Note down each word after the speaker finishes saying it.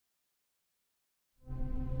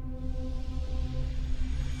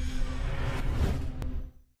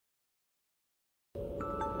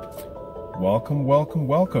Welcome, welcome,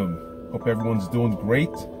 welcome. Hope everyone's doing great.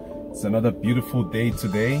 It's another beautiful day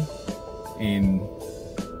today in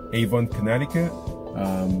Avon, Connecticut.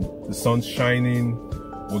 The sun's shining.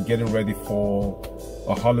 We're getting ready for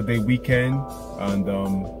a holiday weekend. And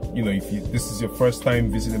you know, if this is your first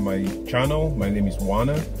time visiting my channel, my name is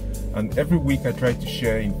Unwana. And every week I try to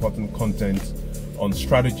share important content on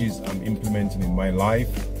strategies I'm implementing in my life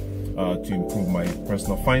to improve my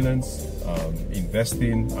personal finance,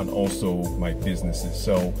 investing, and also my businesses.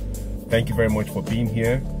 So thank you very much for being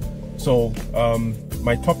here. So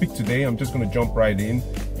my topic today, I'm just going to jump right in,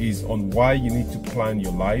 is on why you need to plan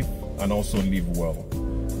your life and also live well.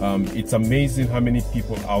 It's amazing how many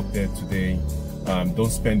people out there today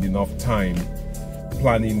don't spend enough time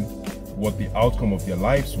planning what the outcome of their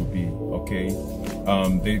lives will be. Okay,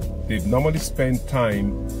 they've normally spent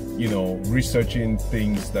time, you know, researching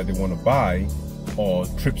things that they want to buy or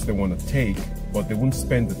trips they want to take, but they won't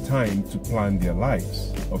spend the time to plan their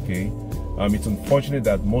lives. Okay, it's unfortunate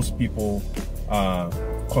that most people are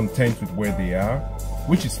content with where they are,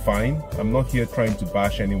 which is fine. I'm not here trying to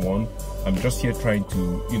bash anyone. I'm just here trying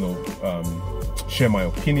to, you know, share my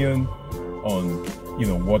opinion on, you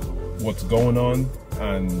know, what's going on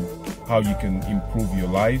and how you can improve your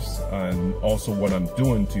lives, and also what I'm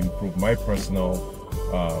doing to improve my personal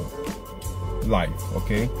life.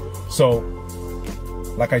 Okay, so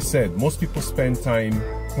like I said, most people spend time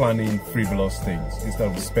planning frivolous things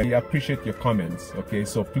instead of spending. I appreciate your comments. Okay,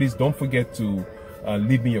 so please don't forget to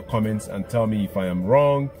leave me your comments and tell me if I am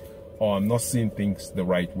wrong or I'm not seeing things the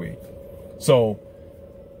right way. So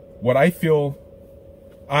what I feel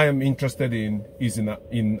I am interested in is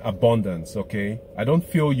in abundance. Okay, I don't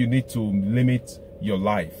feel you need to limit your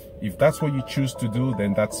life. If that's what you choose to do,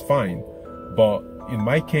 then that's fine. But in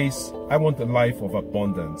my case, I want a life of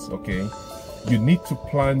abundance. Okay, you need to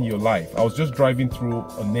plan your life. I was just driving through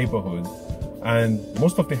a neighborhood, and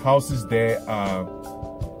most of the houses there are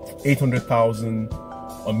 800,000,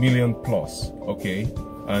 a million plus. Okay,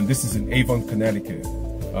 and this is in Avon, Connecticut.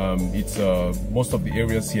 It's most of the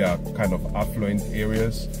areas here are kind of affluent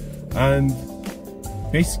areas, and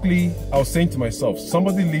basically I was saying to myself,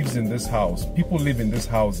 somebody lives in this house, people live in these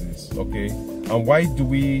houses. Okay, and why do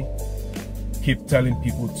we keep telling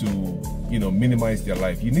people to, you know, minimize their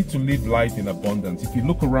life? You need to live life in abundance. If you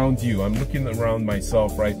look around you, I'm looking around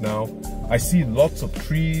myself right now, I see lots of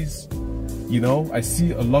trees, you know, I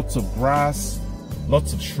see lots of grass,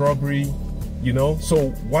 lots of shrubbery, you know.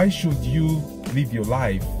 So why should you live your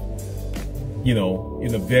life, you know,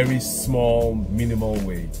 in a very small, minimal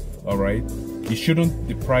way? All right, you shouldn't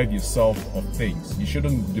deprive yourself of things. You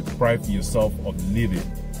shouldn't deprive yourself of living.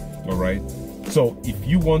 All right, so if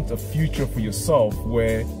you want a future for yourself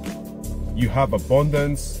where you have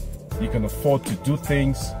abundance, you can afford to do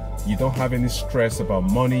things, you don't have any stress about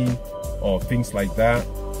money or things like that,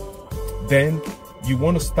 then you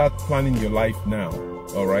want to start planning your life now.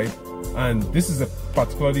 All right, and this is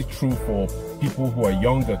particularly true for people who are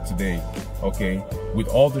younger today. Okay, with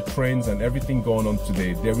all the trends and everything going on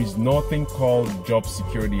today, there is nothing called job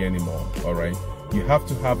security anymore. All right, you have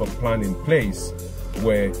to have a plan in place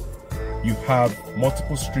where you have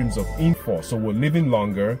multiple streams of income. So we're living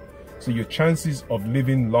longer, so your chances of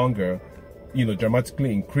living longer, you know,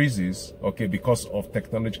 dramatically increases. Okay, because of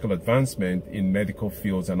technological advancement in medical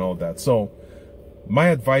fields and all that. So my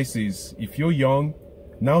advice is, if you're young,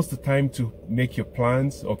 now's the time to make your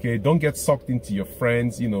plans. Okay, don't get sucked into your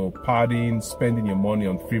friends, you know, partying, spending your money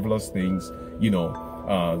on frivolous things, you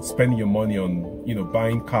know, spending your money on, you know,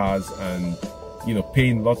 buying cars and, you know,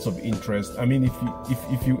 paying lots of interest. I mean,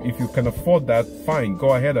 if you can afford that, fine,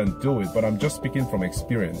 go ahead and do it. But I'm just speaking from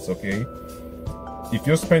experience. Okay, if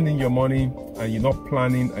you're spending your money and you're not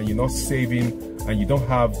planning and you're not saving and you don't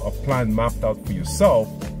have a plan mapped out for yourself,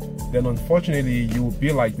 then unfortunately you will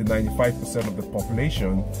be like the 95% of the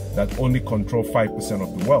population that only control 5%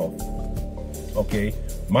 of the wealth. Okay,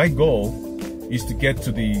 my goal is to get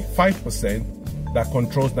to the 5% that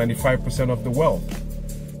controls 95% of the wealth.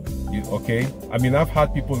 Okay, I mean, I've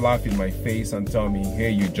had people laugh in my face and tell me, hey,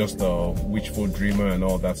 you're just a wishful dreamer and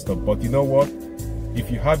all that stuff. But you know what? If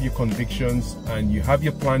you have your convictions and you have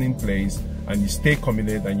your plan in place and you stay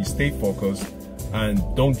committed and you stay focused and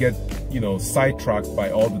don't get, you know, sidetracked by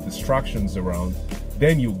all the distractions around,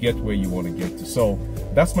 then you'll get where you want to get to. So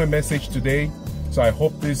that's my message today. So I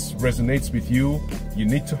hope this resonates with you. You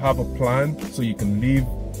need to have a plan so you can live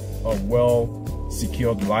a well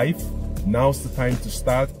secured life. Now's the time to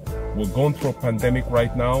start. We're going through a pandemic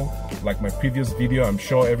right now. Like my previous video, I'm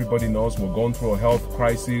sure everybody knows we're going through a health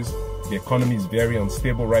crisis. The economy is very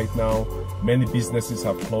unstable right now. Many businesses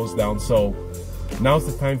have closed down. So Now's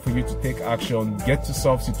the time for you to take action, get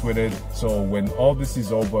yourself situated, so when all this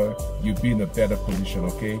is over, you'll be in a better position,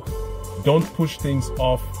 okay? Don't push things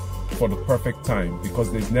off for the perfect time,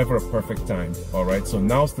 because there's never a perfect time. All right, so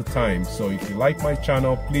now's the time. So if you like my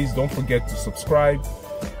channel, please don't forget to subscribe,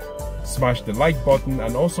 smash the like button,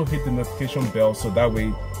 and also hit the notification bell so that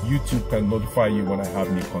way YouTube can notify you when I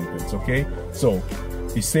have new content. Okay, so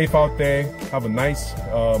be safe out there, have a nice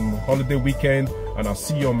holiday weekend, and I'll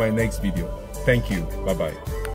see you on my next video. Thank you. Bye bye.